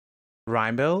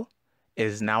RhymBil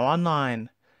is now online.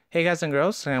 Hey guys and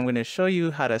girls, so I'm going to show you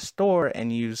how to store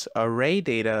and use array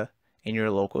data in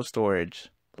your local storage.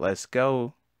 Let's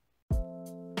go.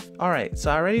 Alright,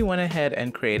 so I already went ahead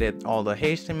and created all the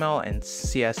HTML and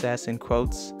CSS in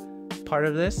quotes part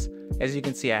of this. As you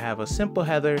can see, I have a simple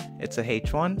header, it's a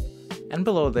H1, and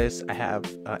below this I have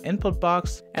an input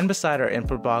box, and beside our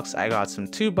input box I got some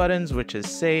two buttons, which is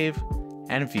save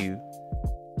and view.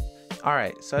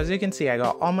 Alright, so as you can see, I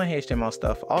got all my HTML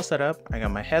stuff all set up. I got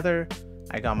my header,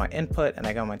 I got my input, and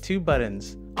I got my two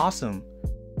buttons. Awesome.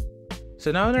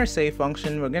 So now in our save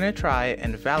function, we're going to try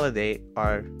and validate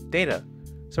our data.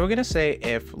 So we're going to say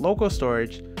if local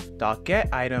storage dot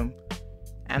get item,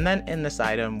 and then in this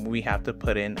item we have to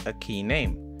put in a key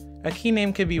name. A key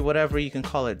name could be whatever, you can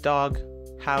call it dog,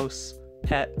 house,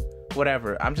 pet,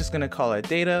 whatever. I'm just going to call it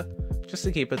data just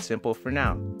to keep it simple for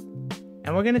now.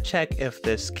 And we're going to check if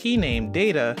this key name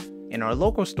data in our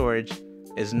local storage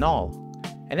is null.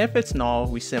 And if it's null,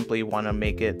 we simply want to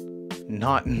make it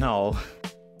not null.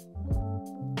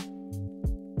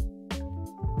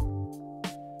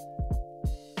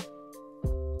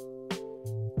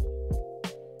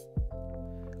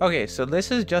 Okay, so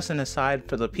this is just an aside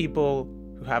for the people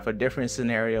who have a different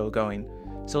scenario going.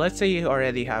 So let's say you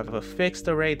already have a fixed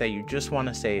array that you just want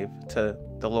to save to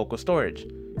the local storage.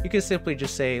 You can simply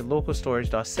just say local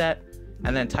storage.set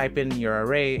and then type in your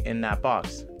array in that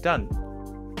box. Done.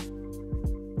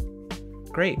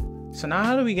 Great. So now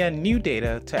how do we get new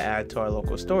data to add to our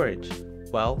local storage?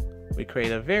 Well, we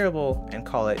create a variable and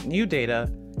call it new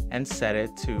data and set it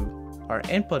to our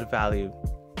input value.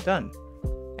 Done.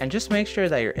 And just make sure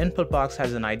that your input box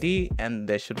has an ID and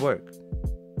this should work.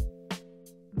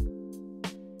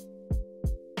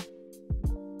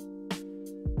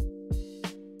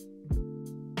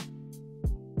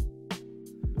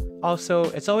 Also,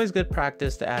 it's always good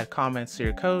practice to add comments to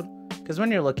your code, because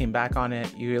when you're looking back on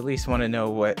it, you at least want to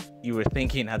know what you were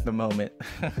thinking at the moment.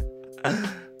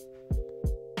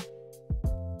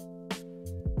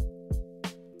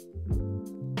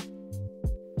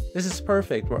 This is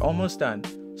perfect, we're almost done.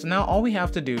 So now all we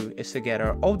have to do is to get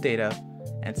our old data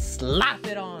and slap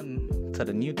it on to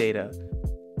the new data.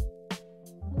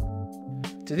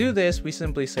 To do this, we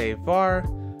simply say var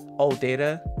old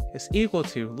data is equal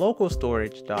to local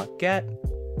storage.get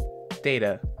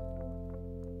data.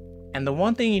 And the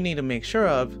one thing you need to make sure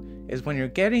of is when you're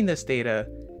getting this data,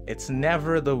 it's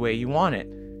never the way you want it.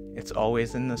 It's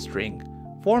always in the string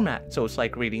format, so it's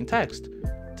like reading text.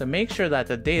 To make sure that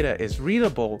the data is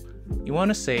readable, you want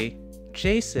to say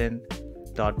JSON.parse,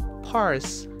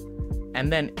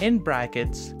 and then in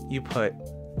brackets you put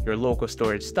your local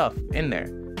storage stuff in there,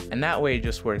 and that way it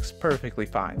just works perfectly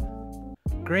fine.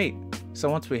 Great. So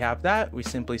once we have that, we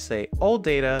simply say old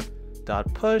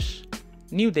data.push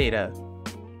new data.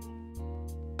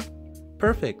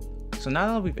 Perfect. So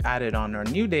now that we've added on our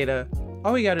new data,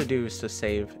 all we got to do is to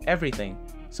save everything.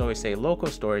 So we say local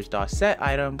storage.set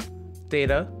item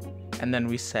data, and then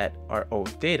we set our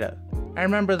old data. And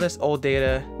remember, this old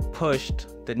data pushed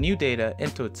the new data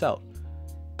into itself.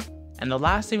 And the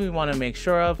last thing we want to make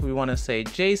sure of, we want to say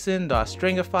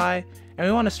JSON.stringify, and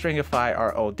we want to stringify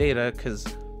our old data because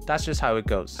that's just how it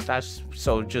goes.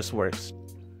 So it just works.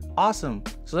 Awesome.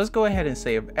 So let's go ahead and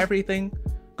save everything.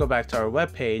 Go back to our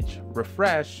web page,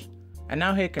 refresh, and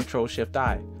now hit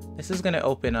Ctrl+Shift+I. This is going to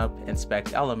open up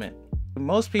inspect element.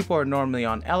 Most people are normally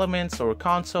on elements or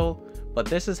console, but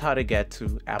this is how to get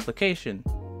to application.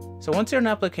 So once you're in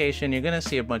application, you're going to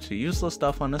see a bunch of useless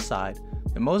stuff on the side.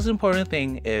 The most important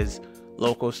thing is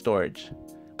local storage.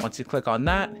 Once you click on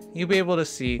that, you'll be able to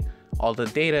see all the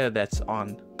data that's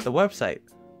on the website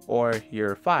or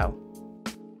your file.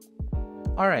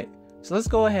 Alright, so let's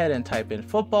go ahead and type in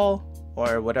football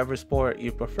or whatever sport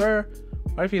you prefer,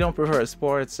 or if you don't prefer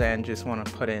sports and just want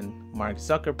to put in Mark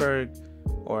Zuckerberg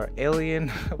or alien,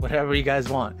 whatever you guys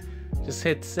want. Just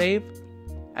hit save,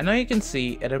 and now you can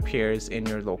see it appears in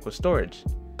your local storage.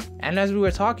 And as we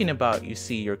were talking about, you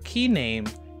see your key name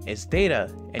is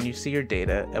data, and you see your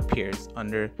data appears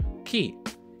under key.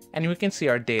 And we can see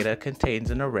our data contains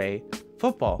an array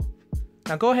football.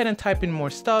 Now go ahead and type in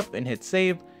more stuff and hit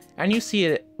save, and you see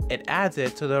it adds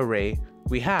it to the array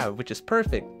we have, which is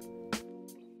perfect.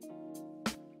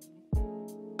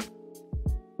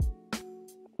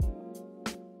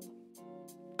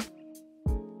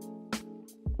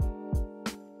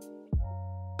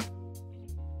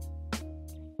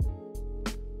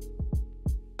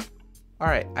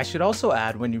 Alright, I should also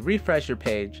add, when you refresh your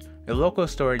page, your local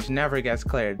storage never gets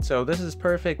cleared. So this is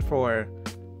perfect for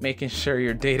making sure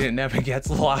your data never gets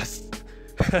lost.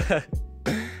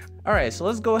 Alright, so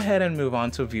let's go ahead and move on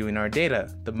to viewing our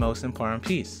data, the most important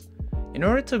piece. In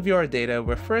order to view our data,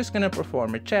 we're first going to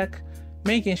perform a check,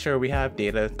 making sure we have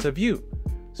data to view.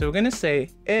 So we're going to say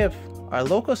if our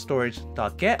local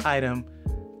storage.getItem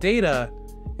data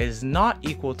is not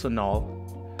equal to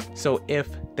null. So if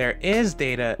there is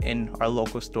data in our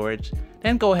local storage,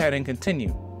 then go ahead and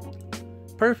continue.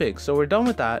 Perfect, so we're done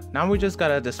with that. Now we just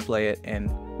gotta display it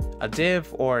in a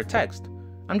div or text.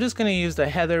 I'm just gonna use the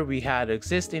header we had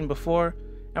existing before,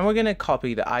 and we're gonna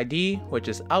copy the ID, which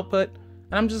is output,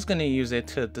 and I'm just gonna use it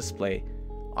to display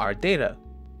our data.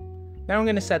 Now we're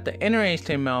gonna set the inner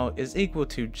HTML is equal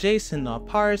to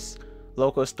JSON.parse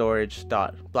local storage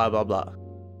dot blah blah blah.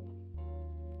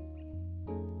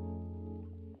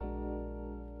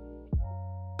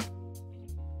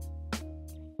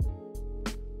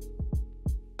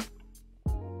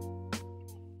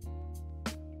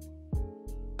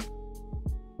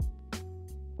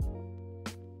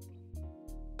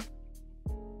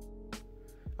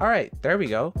 Alright, there we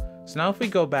go. So now if we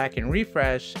go back and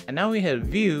refresh, and now we hit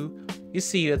view, you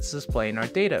see it's displaying our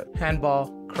data.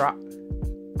 Handball,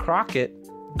 croquet.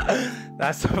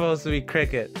 That's supposed to be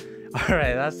cricket.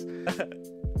 Alright, that's...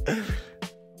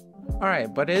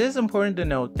 Alright, but it is important to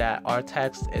note that our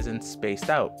text isn't spaced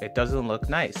out. It doesn't look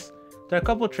nice. There are a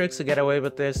couple tricks to get away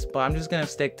with this, but I'm just going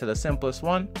to stick to the simplest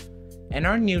one. In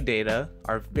our new data,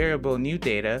 our variable new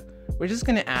data, we're just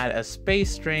going to add a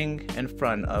space string in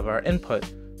front of our input.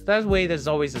 So that way there's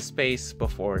always a space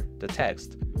before the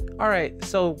text. Alright,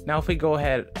 so now if we go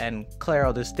ahead and clear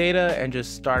all this data and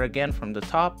just start again from the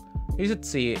top, you should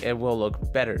see it will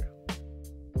look better.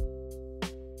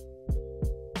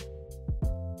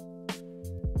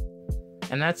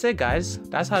 And that's it guys,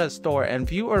 that's how to store and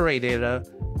view array data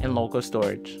in local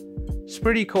storage. It's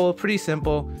pretty cool, pretty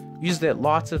simple, used it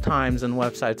lots of times in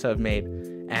websites I've made,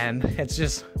 and it's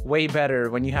just way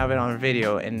better when you have it on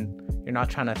video and you're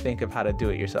not trying to think of how to do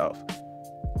it yourself.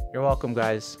 You're welcome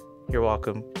guys, you're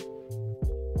welcome.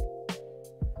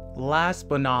 Last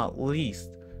but not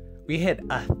least, we hit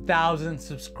 1,000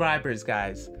 subscribers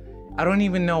guys. I don't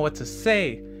even know what to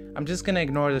say. I'm just gonna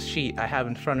ignore the sheet I have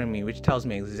in front of me which tells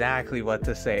me exactly what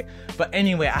to say. But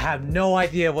anyway, I have no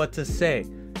idea what to say.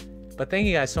 But thank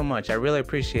you guys so much, I really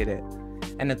appreciate it.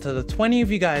 And to the 20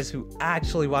 of you guys who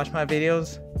actually watch my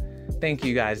videos, thank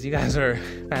you guys. You guys are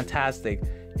fantastic.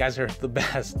 You guys are the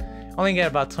best. I only get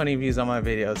about 20 views on my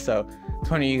videos, so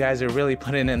 20 of you guys are really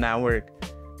putting in that work.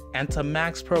 And to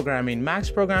Max Programming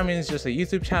is just a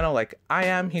YouTube channel like I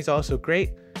am. He's also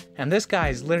great. And this guy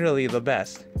is literally the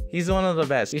best. He's one of the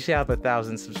best. He should have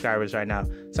 1,000 subscribers right now.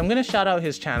 So I'm gonna shout out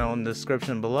his channel in the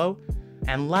description below.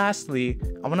 And lastly,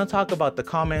 I wanna talk about the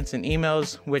comments and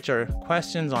emails, which are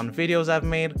questions on videos I've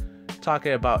made,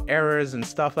 talking about errors and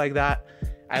stuff like that.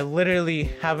 I literally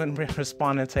haven't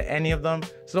responded to any of them,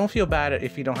 so don't feel bad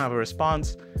if you don't have a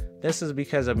response. This is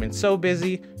because I've been so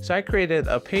busy, so I created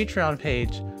a Patreon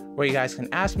page where you guys can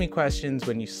ask me questions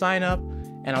when you sign up,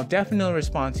 and I'll definitely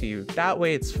respond to you. That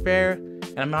way it's fair,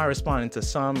 and I'm not responding to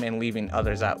some and leaving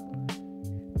others out.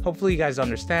 Hopefully you guys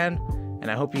understand, and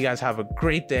I hope you guys have a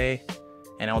great day,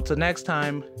 and until next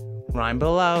time,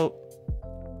 RhymBil out.